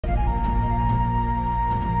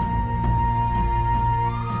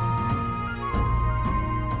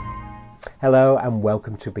Hello and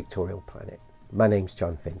welcome to Pictorial Planet. My name's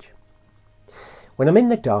John Finch. When I'm in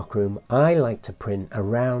the darkroom, I like to print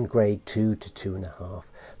around grade 2 to 2.5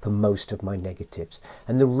 for most of my negatives.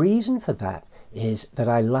 And the reason for that is that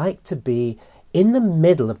I like to be in the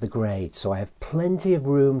middle of the grade, so I have plenty of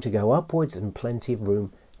room to go upwards and plenty of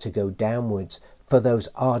room to go downwards for those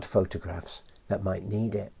odd photographs that might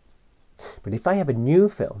need it. But if I have a new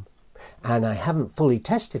film and I haven't fully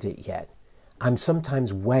tested it yet, I'm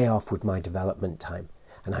sometimes way off with my development time,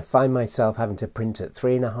 and I find myself having to print at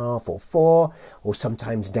 3.5 or 4, or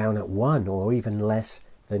sometimes down at 1 or even less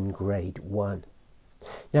than grade 1.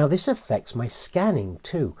 Now this affects my scanning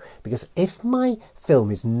too, because if my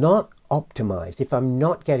film is not optimized, if I'm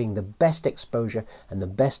not getting the best exposure and the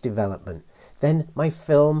best development, then my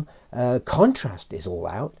film contrast is all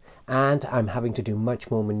out, and I'm having to do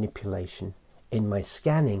much more manipulation in my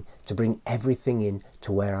scanning to bring everything in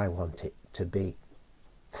to where I want it to be.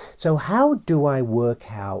 So how do I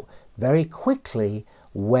work out very quickly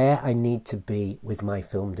where I need to be with my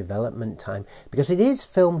film development time? Because it is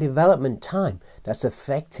film development time that's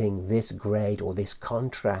affecting this grade or this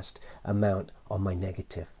contrast amount on my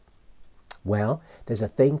negative. Well, there's a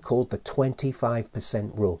thing called the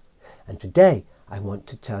 25% rule, and today I want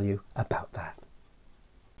to tell you about that.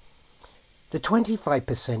 The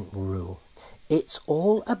 25% rule, it's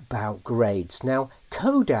all about grades. Now,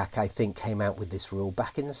 Kodak, I think, came out with this rule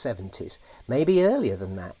back in the 70s, maybe earlier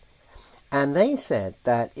than that. And they said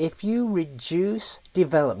that if you reduce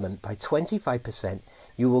development by 25%,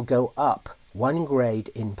 you will go up 1 grade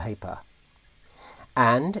in paper.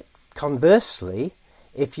 And conversely,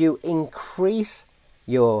 if you increase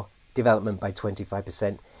your development by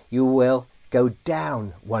 25%, you will go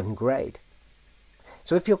down 1 grade.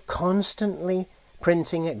 So if you're constantly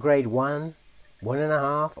printing at grade 1,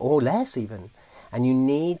 1.5 or less even, and you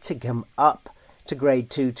need to come up to grade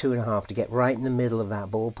 2, 2.5 to get right in the middle of that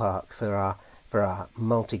ballpark for our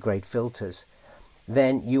multi-grade filters,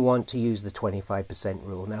 then you want to use the 25%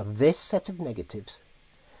 rule. Now this set of negatives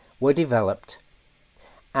were developed,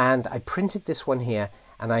 and I printed this one here,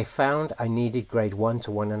 and I found I needed grade 1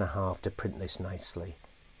 to 1.5 to print this nicely.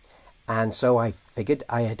 And so I figured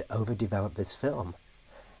I had overdeveloped this film.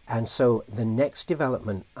 And so the next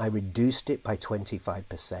development, I reduced it by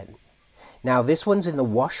 25%. Now this one's in the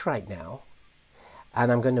wash right now,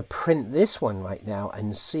 and I'm going to print this one right now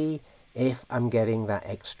and see if I'm getting that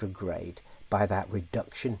extra grade by that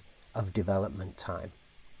reduction of development time.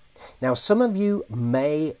 Now some of you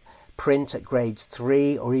may print at grades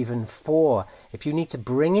 3 or even 4. If you need to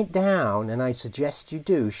bring it down, and I suggest you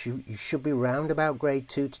do, you should be round about grade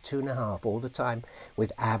 2 to 2.5 all the time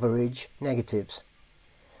with average negatives.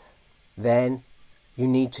 Then you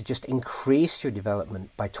need to just increase your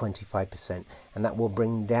development by 25%, and that will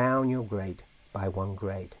bring down your grade by 1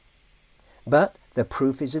 grade. But the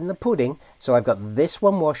proof is in the pudding, so I've got this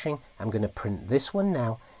one washing. I'm going to print this one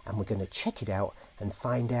now, and we're going to check it out and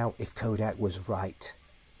find out if Kodak was right.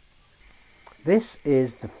 This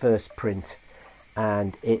is the first print,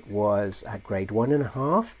 and it was at grade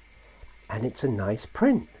 1.5, and it's a nice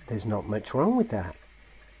print. There's not much wrong with that.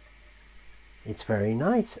 It's very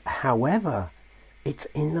nice. However, it's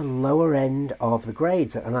in the lower end of the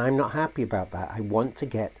grades, and I'm not happy about that. I want to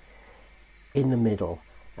get in the middle.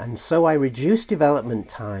 And so I reduced development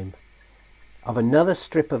time of another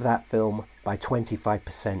strip of that film by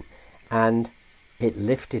 25%, and it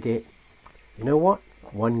lifted it, you know what,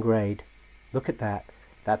 1 grade. Look at that.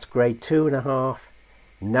 That's grade 2.5.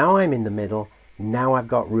 Now I'm in the middle. Now I've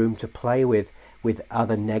got room to play with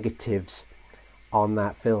other negatives on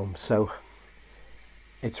that film. So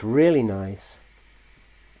it's really nice.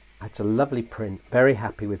 It's a lovely print. Very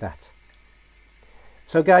happy with that.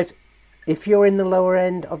 So guys, if you're in the lower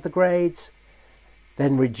end of the grades,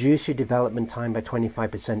 then reduce your development time by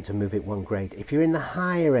 25% to move it 1 grade. If you're in the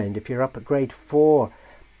higher end, if you're up at grade 4,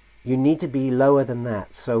 you need to be lower than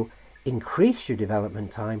that. So increase your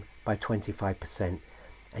development time by 25%,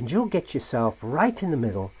 and you'll get yourself right in the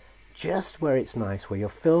middle, just where it's nice, where your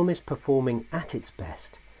film is performing at its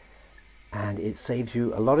best. And it saves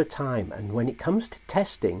you a lot of time, and when it comes to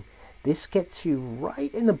testing, this gets you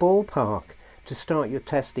right in the ballpark to start your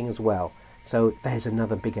testing as well. So there's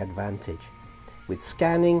another big advantage. With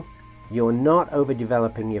scanning, you're not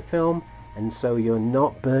overdeveloping your film, and so you're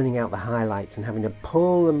not burning out the highlights and having to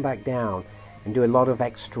pull them back down and do a lot of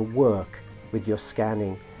extra work with your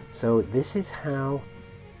scanning. So this is how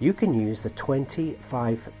you can use the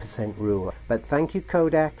 25% rule. But thank you,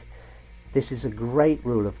 Kodak. This is a great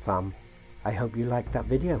rule of thumb. I hope you liked that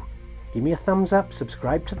video. Give me a thumbs up,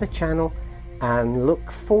 subscribe to the channel, and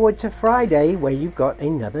look forward to Friday where you've got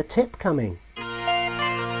another tip coming.